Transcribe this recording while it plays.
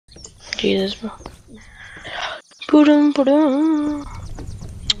Jesus, bro. Boom.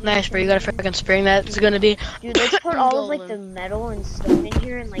 Nice, bro. You got a freaking spring that's gonna be. Dude, let's put all of like the metal and stone in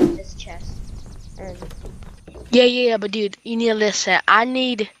here and like this chest. And Yeah. But dude, you need this set. I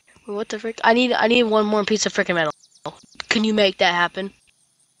need. What the frick? I need one more piece of freaking metal. Can you make that happen?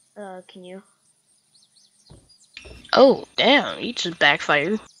 Can you? Oh, damn. You just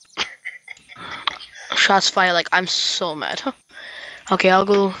backfired. Shots fired. Like I'm so mad. Okay, I'll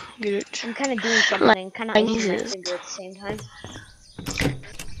go get it. I'm kind of doing something, kind of icing my finger at the same time.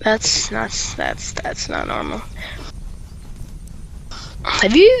 That's not normal.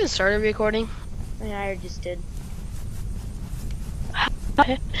 Have you even started recording? Yeah, I just did.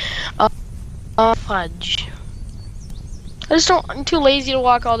 Fudge. I'm too lazy to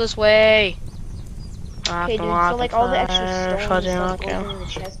walk all this way. Okay, dude, so like all the extra stone stuff goes in the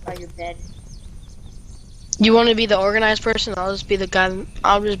chest by your bed. You want to be the organized person? I'll just be the guy.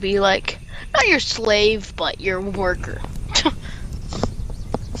 I'll just be like, not your slave, but your worker.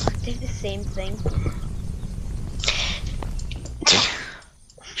 They're the same thing.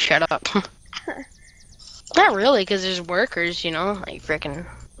 Shut up. Not really, because there's workers, you know, like freaking.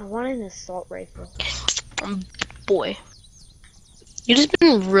 I want an assault rifle. Boy. You just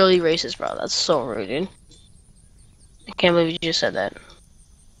been really racist, bro. That's so rude, dude. I can't believe you just said that.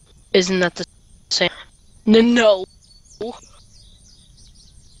 Isn't that the same? No.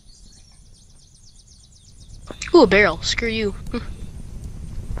 Ooh, a barrel. Screw you.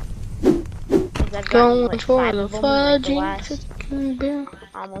 Going for the fudging barrel.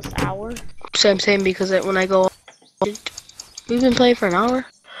 Almost hour. Same, because when I go, we've been playing for an hour.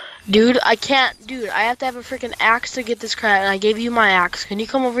 Dude, I can't. Dude, I have to have a freaking axe to get this crap, and I gave you my axe. Can you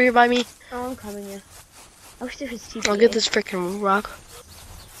come over here by me? Oh, I'm coming, yeah. I wish there was TPA. I'll get this freaking rock.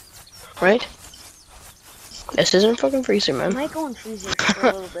 Right? This isn't fucking freezer, man. I might go in freezer for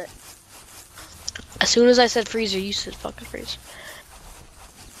a little bit. As soon as I said freezer, you said fucking freezer.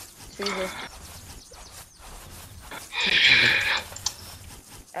 Freezer.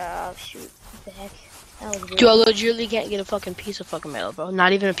 Oh, shoot. What the heck? That was weird. Dude, I legitimately can't get a fucking piece of fucking metal, bro.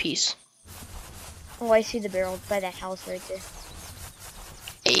 Not even a piece. Oh, I see the barrel by that house right there.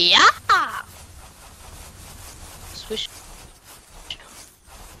 Yeah! Swish.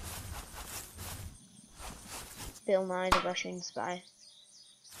 Bill Nye, the Russian spy.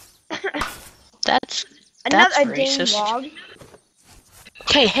 That's Another racist. dang log.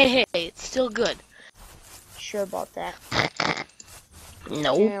 Hey, it's still good. Sure about that.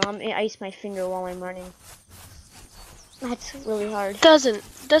 No. Yeah, let me ice my finger while I'm running. That's really hard. That's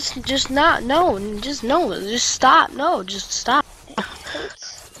just not, no, just stop, no, just stop. It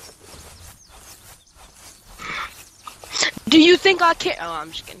hurts. Do you think I care? Oh,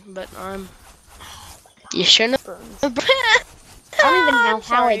 I'm just kidding, but, you shouldn't have. I don't even know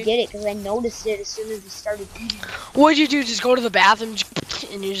how I did it, because I noticed it as soon as we started eating. What'd you do, just go to the bathroom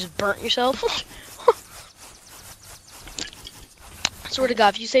and you just burnt yourself? I swear to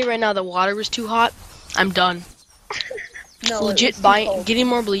God, if you say right now the water was too hot, I'm done. No, legit getting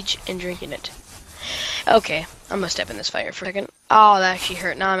more bleach and drinking it. Okay, I'm gonna step in this fire for a second. Oh, that actually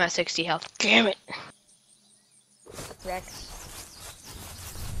hurt. Now I'm at 60 health. Damn it. Rex.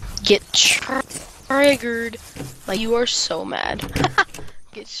 Get triggered. Like, you are so mad.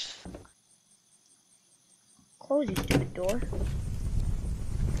 Close you stupid door.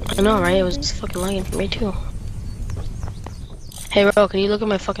 I know, right? It was fucking lagging for me too. Hey, bro, can you look at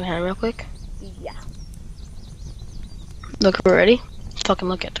my fucking hand real quick? Yeah. Look, we're ready? Fucking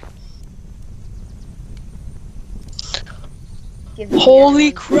look it.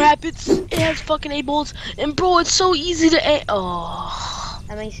 Holy crap, it has fucking 8 bullets, and bro, it's so easy to aim. Oh.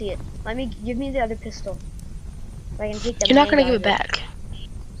 Let me see it. Give me the other pistol. So I can take the You're not gonna give it back.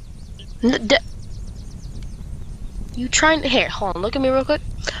 You trying? Here, hold on, look at me real quick.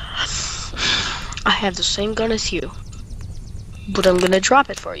 I have the same gun as you, but I'm gonna drop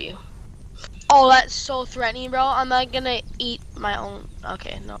it for you. Oh, that's so threatening, bro. I'm not gonna eat my own.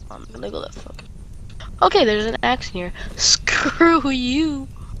 Okay, no, I'm gonna go that fuck. Okay, there's an axe in here. Screw you.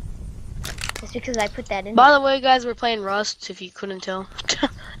 It's because I put that in. By the way, guys, we're playing Rust, if you couldn't tell.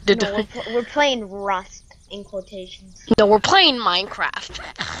 No, we're playing Rust, in quotations. No, we're playing Minecraft.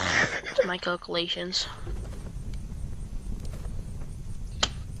 To my calculations.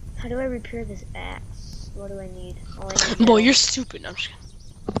 How do I repair this axe? What do I need? Oh, I need Boy, you're stupid. No, I'm just kidding.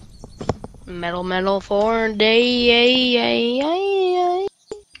 Metal for a day.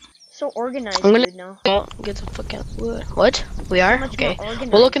 So organized, I'm gonna dude, now. get some fucking wood. What? We are? Okay.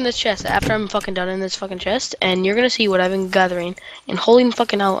 We'll look in this chest after I'm fucking done in this fucking chest, and you're gonna see what I've been gathering and holding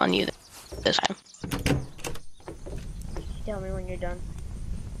fucking out on you this time. Tell me when you're done.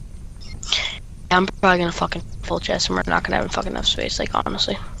 I'm probably gonna fucking full chest, and we're not gonna have fucking enough space. Like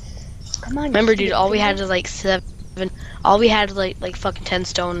honestly. Come on. Remember, dude, all we had is like 7. All we had is like fucking 10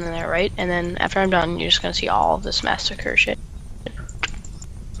 stone in there, right? And then after I'm done, you're just gonna see all of this massacre shit.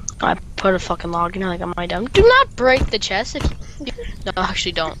 I put a fucking log in there, like, am I dumb? Do not break the chest if you... No,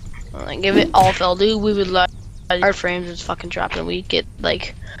 actually don't. Like, if it all fell, dude, we would let our frames just fucking drop and we get,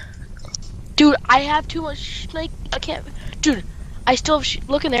 like... Dude, I have too much, like, I can't... Dude, I still have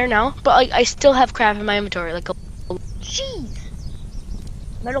look in there now, but, like, I still have crap in my inventory, like... Jeez!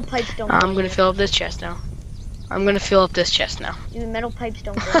 Metal pipes don't I'm gonna fill up this chest now. I'm gonna fill up this chest now. Dude, metal pipes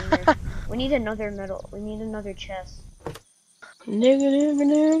don't go in there. We need another metal. We need another chest.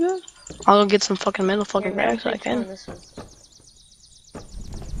 Nigga. I'll go get some fucking metal fucking cracks so I can.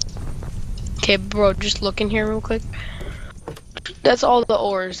 Okay, bro, just look in here real quick. That's all the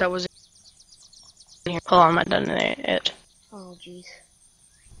ores that was in here. Hold on, I'm not done yet. Oh, jeez.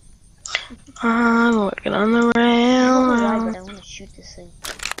 I'm working on the I don't know why, rail. but I want to shoot this thing.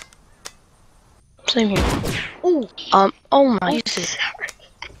 Same here. Ooh. Oh my Jesus.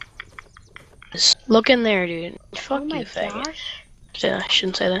 Look in there, dude. Fuck you, faggot. Gosh. Yeah, I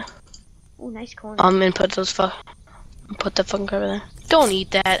shouldn't say that. Oh, nice corn. And put those put that fucking cover there. Don't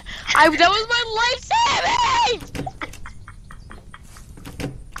eat that. That was my life saving!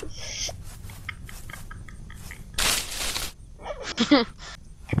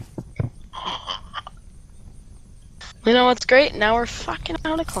 You know what's great? Now we're fucking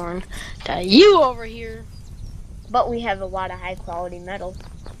out of corn. Got you over here. But we have a lot of high quality metal.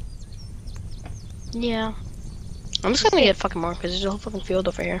 Yeah. I'm just gonna get fucking more because there's a whole fucking field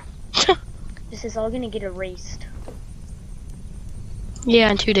over here. This is all gonna get erased.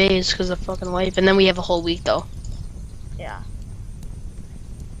 Yeah, in 2 days because of fucking wipe, and then we have a whole week though. Yeah.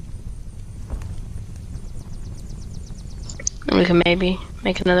 And we can maybe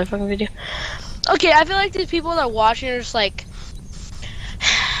make another fucking video. Okay, I feel like these people that are watching are just like,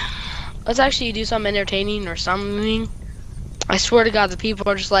 let's actually do something entertaining or something. I swear to God, the people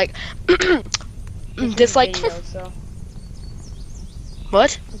are just like, just like, video, so.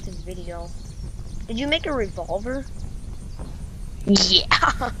 What? It's a video. Did you make a revolver?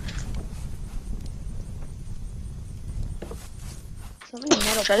 Yeah. So many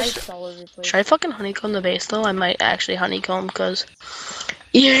metal pipes all over the place. Should I fucking honeycomb the base though? I might actually honeycomb because.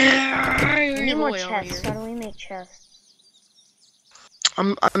 Yeah. We need more chests. How do we make chests?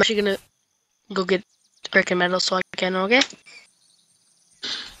 I'm actually gonna go get brick and metal so I can. Okay.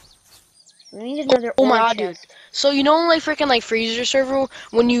 We need another Oh my god, chest. dude. So you know like freaking like freezer server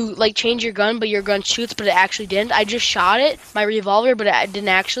when you like change your gun but your gun shoots but it actually didn't? I just shot it, my revolver, but it didn't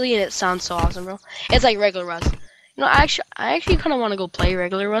actually, and it sounds so awesome, bro. It's like regular Rust. You know, I actually kind of want to go play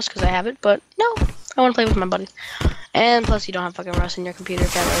regular Rust because I have it, but no, I want to play with my buddy. And plus you don't have fucking Rust in your computer,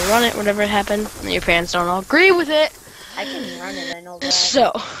 can't really run it, whatever happened, and your parents don't all agree with it. I can run it, I know that.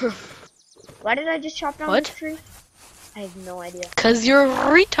 So. Why did I just chop down this tree? I have no idea. Cause you're a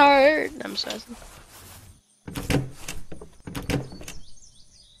retard. I'm sorry.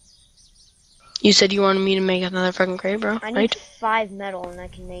 You said you wanted me to make another fucking crate, bro. I need right? 5 metal and I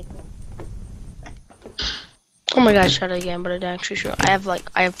can make one. Oh my god, shut it again, but it actually sure. I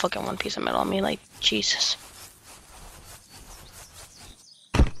have fucking 1 piece of metal on me, like Jesus.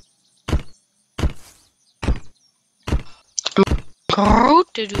 I'm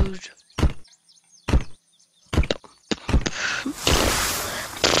dude.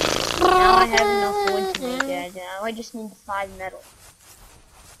 Now I have enough wood to make it. Now I just need 5 metal.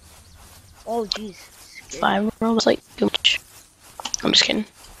 Oh jeez. 5 rolls like too much. I'm just kidding.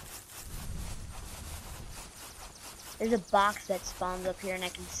 There's a box that spawns up here and I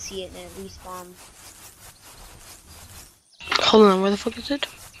can see it and it respawns. Hold on, where the fuck is it?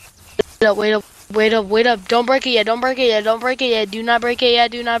 Wait up. Don't break it yet, don't break it yet. Do not break it yet,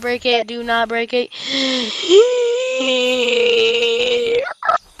 do not break it.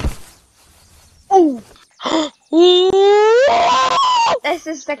 Oh! That's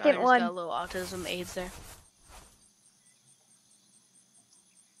the second one. Got a little autism AIDS there.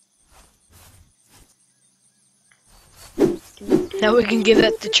 Now we can give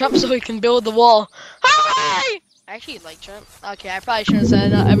that to Trump so he can build the wall. Hi! I actually like Trump. Okay, I probably shouldn't have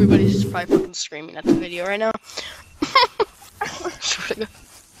said that. Everybody's just probably fucking screaming at the video right now.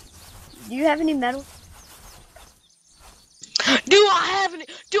 Do you have any metal? Do I have any?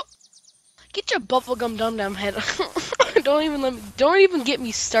 Get your bubblegum dum-dum head. Don't even get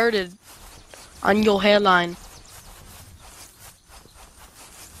me started on your hairline.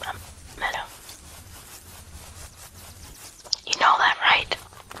 Meadow. You know that, right?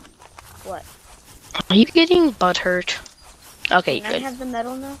 What? Are you getting butthurt? Okay, Can good. I have the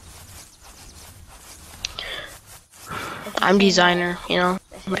metal now? I'm designer, you know,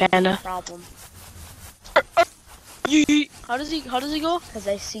 panda. Problem. How does he go? Because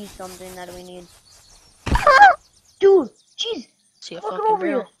I see something that we need. Dude, jeez. See a Look fucking over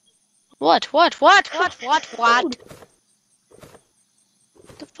barrel. here. What? What Dude.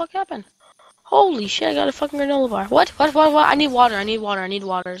 the fuck happened? Holy shit, I got a fucking granola bar. What? I need water.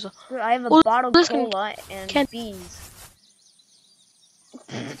 So, Dude, I have a well, bottle of listen, cola and can't- beans.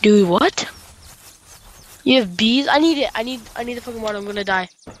 Dude, what? You have bees? I need it. I need the fucking water. I'm gonna die.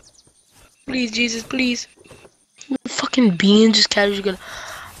 Please, Jesus, please. Fucking beans just casually gonna.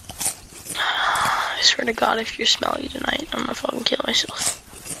 I swear to God, if you're smelly tonight, I'm gonna fucking kill myself.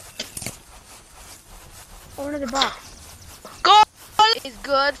 Over to the box. God is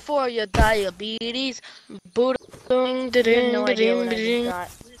good for your diabetes. I have no idea what I just got.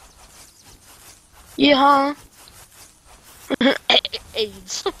 Yeah, huh?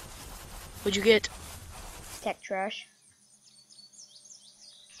 AIDS. What'd you get? Tech trash.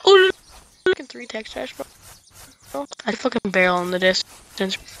 Oh, fucking 3 text trash, bro. I fucking barrel in the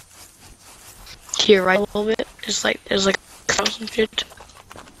distance. Here, right a little bit. There's like some shit.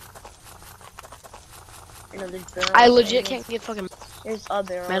 You know, there's barrels I legit right can't get fucking There's a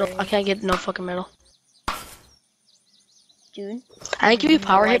barrel. metal. Right I can't get no fucking metal. Dude. I didn't give you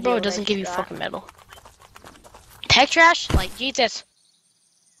power No hit, bro. idea It what doesn't I give you just got. fucking metal. Tech trash? Like, Jesus.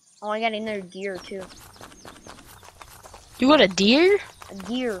 Oh, I got another gear too. You got a deer? A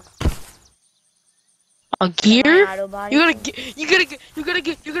gear. A gear? Auto body. You gotta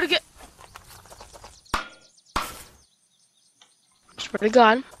get. Swear to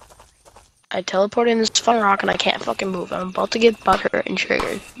God. I teleported in this fucking rock and I can't fucking move. I'm about to get butthurt and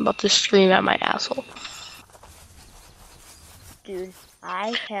triggered. I'm about to scream at my asshole. Dude,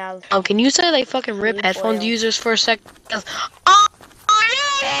 I have. Oh, can you say like fucking rip Crude headphones oil. users for a sec? Oh, I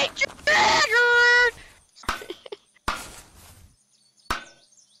get triggered!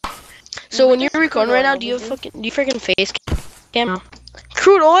 So when you're recording right now, do you freaking face cam?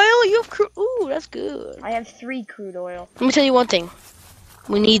 Crude oil? You have crude? Ooh, that's good. I have 3 crude oil. Let me tell you one thing.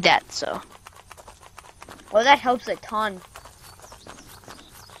 We need that, so. Well, that helps a ton.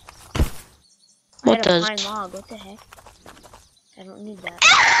 What I does? had a pine log. What the heck? I don't need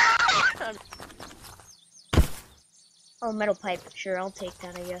that. Oh, metal pipe. Sure, I'll take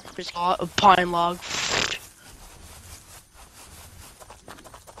that, I guess. Just a pine log.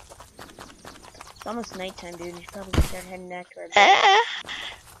 It's almost nighttime, dude. You should probably start heading back to our bed.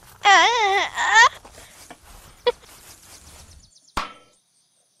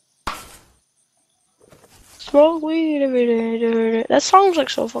 Smoke weed every day. That song's like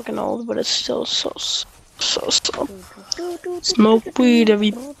so fucking old, but it's still so. Smoke weed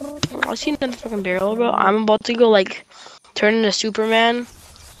every. I seen another fucking barrel, bro. I'm about to go like turn into Superman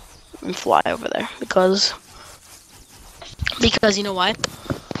and fly over there because you know why?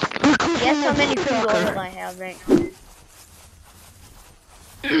 Guess how many crude oil I have right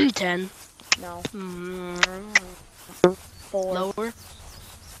now? 10. No. 4. Lower.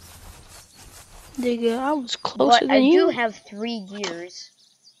 Nigga, I was But closer than I you. do have 3 gears.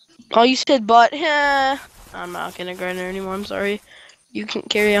 Oh, you said but. I'm not kindergartner anymore. I'm sorry. You can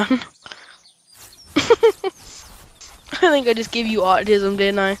carry on. I think I just gave you autism,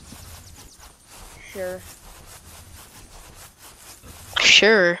 didn't I? Sure.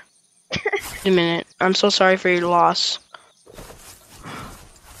 Sure. Wait a minute. I'm so sorry for your loss.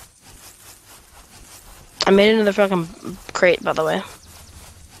 I made another fucking crate, by the way.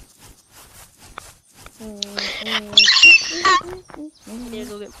 Yeah,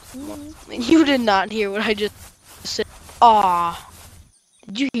 go get more. You did not hear what I just said. Aw.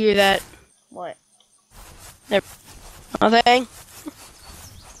 Did you hear that? What? Nothing?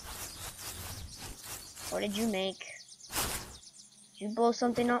 What did you make? Did you blow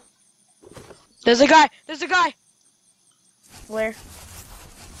something up? There's a guy! There's a guy! Where?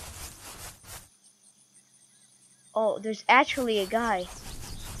 Oh, there's actually a guy.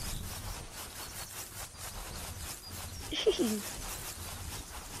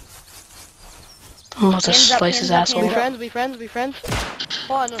 I'm about to Hands up, slice his hands up, asshole. hands up. Be friends.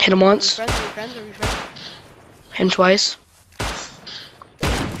 Oh, no. Hit him once. Be friends. Hit him twice.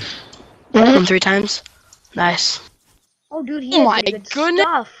 Hit him 3 times. Nice. Oh, dude, he Oh has my good goodness.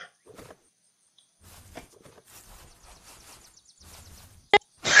 stuff.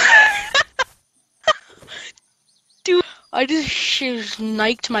 Dude, I just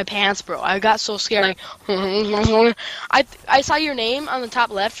sniped my pants, bro. I got so scared. Like, I saw your name on the top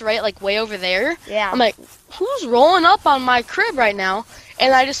left, right, like way over there. Yeah. I'm like, who's rolling up on my crib right now?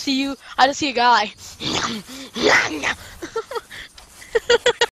 And I just see a guy.